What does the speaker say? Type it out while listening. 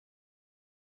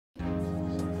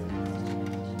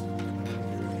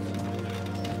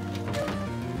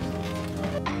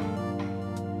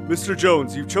Mr.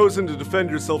 Jones, you've chosen to defend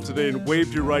yourself today and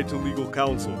waived your right to legal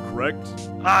counsel, correct?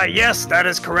 Yes, that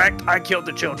is correct. I killed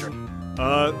the children.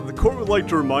 The court would like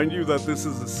to remind you that this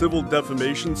is a civil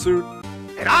defamation suit.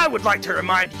 And I would like to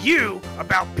remind you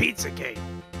about Pizzagate.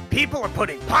 People are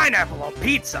putting pineapple on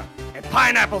pizza, and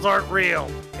pineapples aren't real.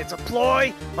 It's a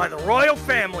ploy by the royal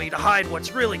family to hide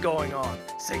what's really going on.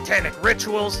 Satanic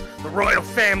rituals, the royal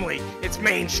family, it's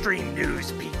mainstream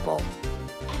news, people.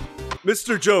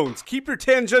 Mr. Jones, keep your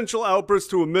tangential outbursts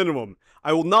to a minimum.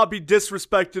 I will not be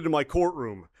disrespected in my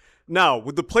courtroom. Now,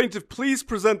 would the plaintiff please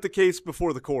present the case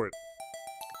before the court?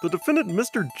 The defendant,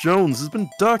 Mr. Jones, has been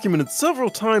documented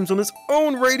several times on his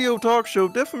own radio talk show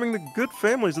defaming the good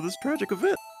families of this tragic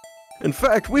event. In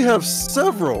fact, we have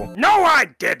several. No, I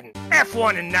didn't!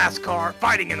 F1 in NASCAR,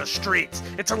 fighting in the streets.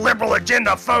 It's a liberal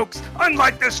agenda, folks.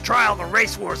 Unlike this trial, the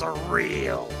race wars are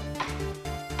real.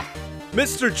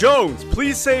 Mr. Jones,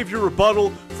 please save your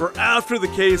rebuttal for after the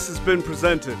case has been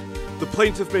presented. The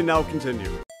plaintiff may now continue.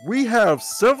 We have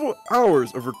several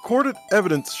hours of recorded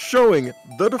evidence showing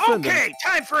the defendant. Okay,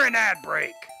 time for an ad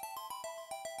break.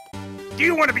 Do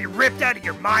you want to be ripped out of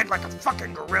your mind like a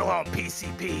fucking gorilla on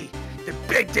PCP? The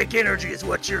big dick energy is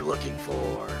what you're looking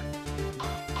for.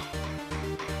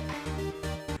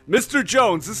 Mr.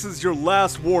 Jones, this is your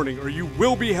last warning, or you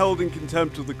will be held in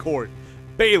contempt of the court.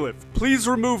 Bailiff, please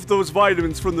remove those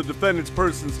vitamins from the defendant's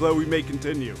person so that we may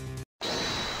continue.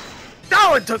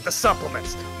 Stalin took the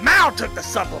supplements. Mao took the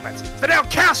supplements. Fidel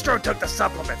Castro took the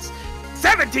supplements.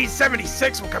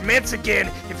 1776 will commence again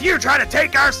if you try to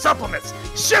take our supplements.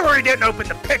 Chivalry didn't open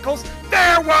the pickles.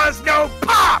 There was no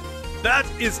pop! That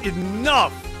is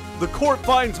enough! The court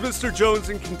finds Mr. Jones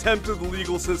in contempt of the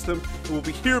legal system and will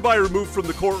be hereby removed from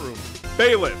the courtroom.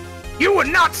 Bailiff! You will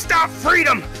not stop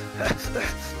freedom!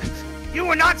 You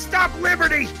will not stop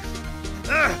liberty!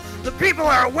 The people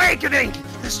are awakening!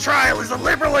 This trial is a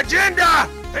liberal agenda!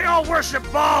 They all worship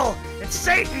Baal and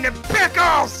Satan and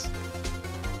pickles!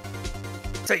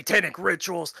 Satanic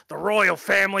rituals, the royal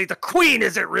family, the queen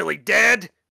isn't really dead!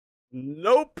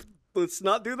 Nope! Let's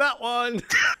not do that one!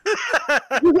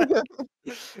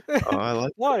 I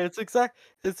like Why? It's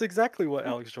exactly what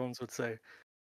Alex Jones would say.